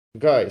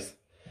Guys,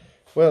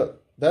 well,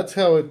 that's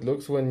how it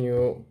looks when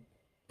you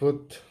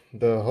put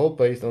the whole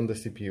paste on the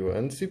CPU,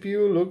 and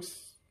CPU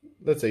looks,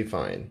 let's say,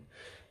 fine.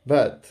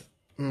 But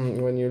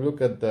when you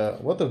look at the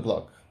water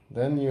block,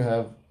 then you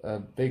have a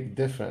big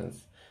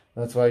difference.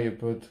 That's why you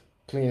put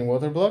clean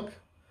water block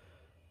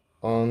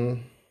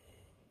on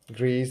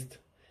greased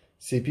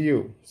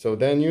CPU. So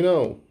then you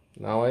know,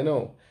 now I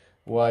know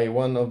why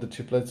one of the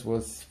chiplets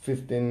was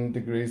 15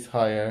 degrees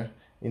higher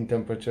in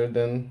temperature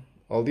than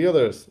all the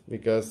others,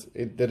 because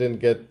it didn't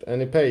get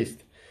any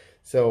paste.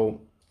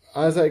 So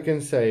as I can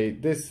say,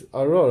 this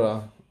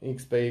Aurora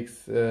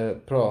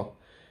XPX Pro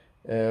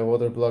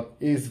water block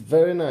is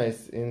very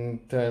nice in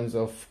terms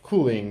of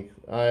cooling.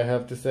 I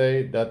have to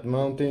say that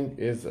mounting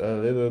is a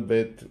little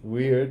bit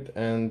weird,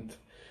 and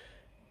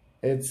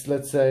it's,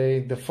 let's say,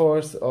 the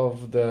force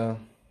of the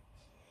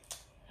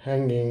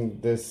hanging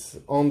this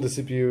on the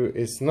CPU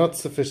is not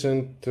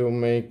sufficient to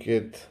make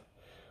it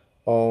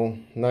all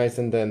nice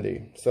and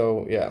dandy.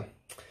 So yeah,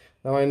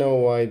 now I know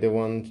why the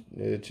one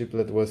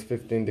chiplet was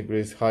 15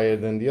 degrees higher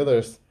than the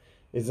others.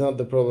 It's not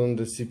the problem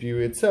the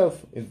CPU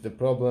itself, it's the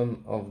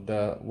problem of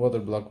the water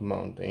block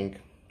mounting.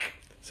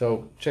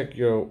 So check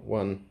your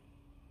one.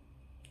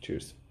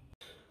 Cheers.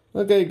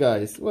 Okay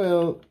guys,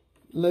 well,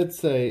 let's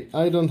say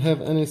I don't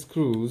have any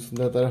screws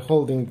that are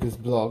holding this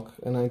block,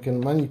 and I can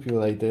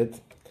manipulate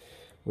it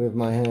with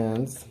my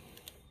hands,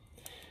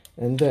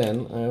 and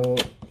then I'll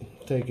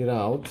take it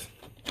out.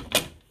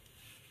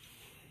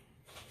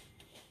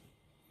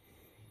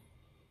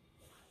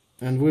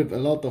 And with a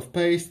lot of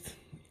paste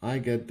I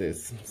get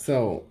this.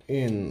 So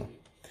in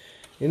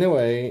a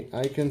way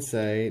I can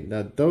say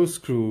that those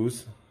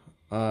screws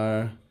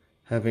are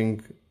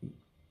having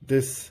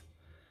this,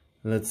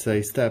 let's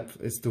say, step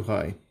is too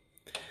high.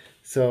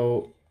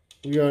 So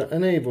we are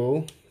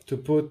unable to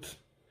put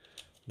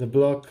the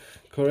block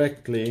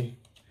correctly,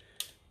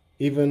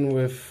 even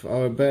with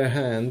our bare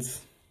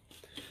hands,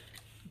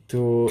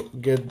 to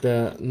get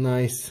the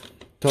nice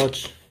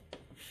touch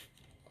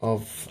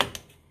of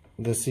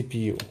the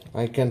CPU.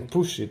 I can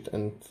push it,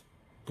 and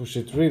push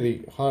it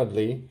really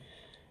hardly,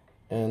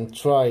 and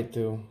try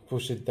to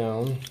push it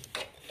down,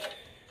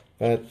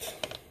 but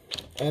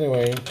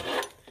anyway,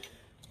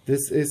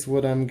 this is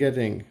what I'm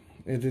getting.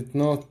 It's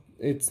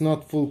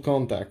not full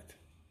contact.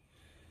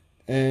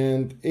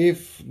 And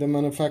if the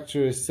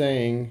manufacturer is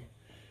saying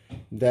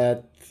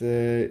that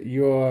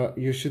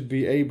you should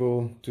be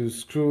able to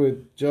screw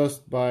it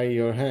just by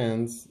your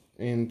hands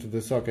into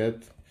the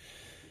socket,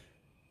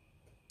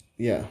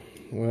 yeah,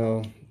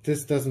 well,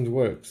 this doesn't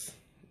work,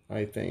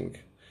 I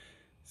think.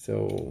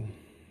 So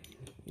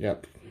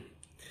yep,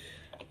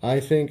 I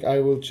think I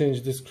will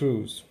change the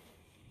screws.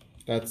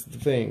 That's the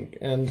thing.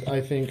 And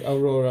I think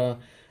Aurora,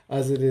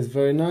 as it is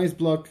very nice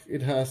block,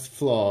 it has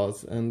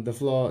flaws, and the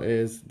flaw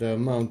is the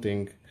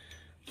mounting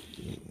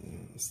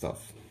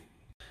stuff.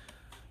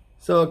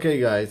 So okay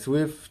guys,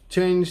 we've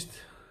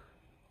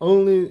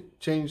only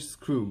changed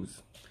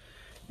screws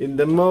in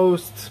the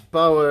most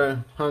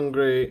power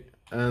hungry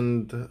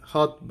and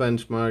hot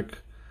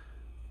benchmark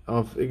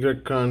of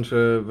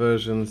YCruncher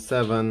version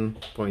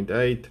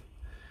 7.8.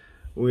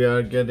 we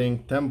are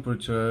getting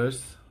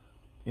temperatures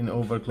in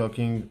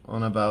overclocking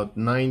on about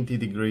 90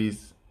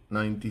 degrees,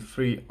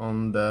 93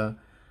 on the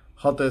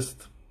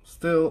hottest,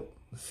 still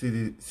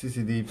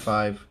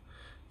CCD5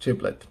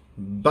 chiplet.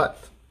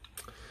 But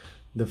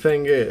the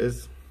thing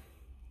is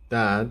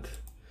that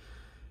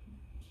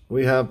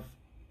we have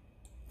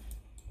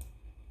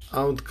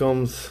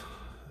outcomes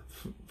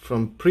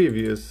from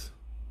previous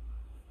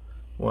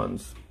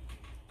ones.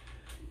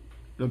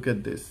 Look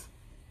at this: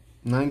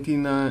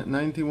 99,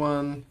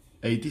 91,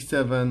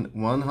 87,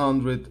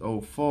 100,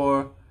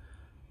 04,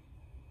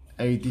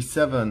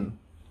 87.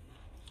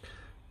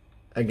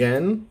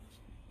 Again,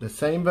 the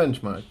same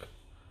benchmark: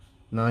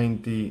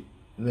 90,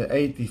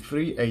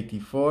 83,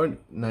 84,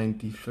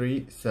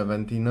 93,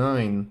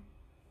 79.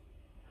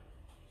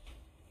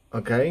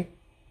 Okay,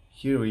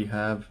 here we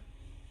have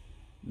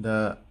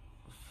the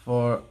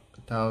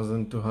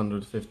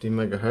 4250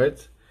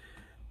 megahertz,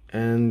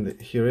 and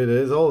here it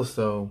is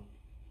also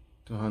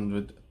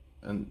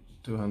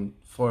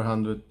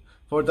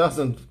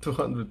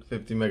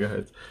 4250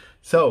 megahertz.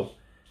 So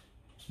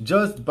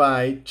just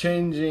by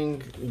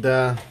changing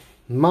the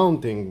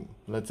mounting,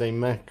 let's say,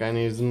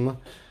 mechanism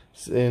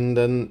in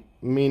the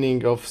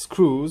meaning of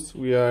screws,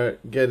 we are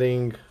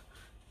getting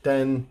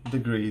 10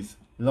 degrees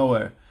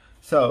lower.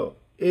 So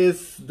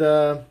is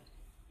the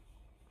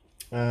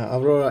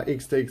Aurora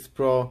XPX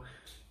Pro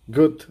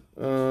good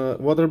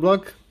water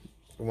block?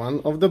 One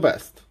of the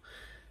best.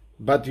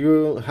 But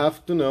you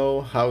have to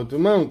know how to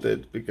mount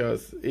it,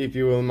 because if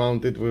you will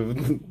mount it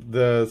with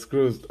the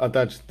screws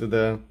attached to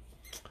the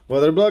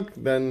water block,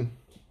 then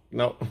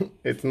no,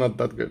 it's not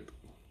that good.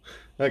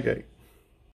 Okay.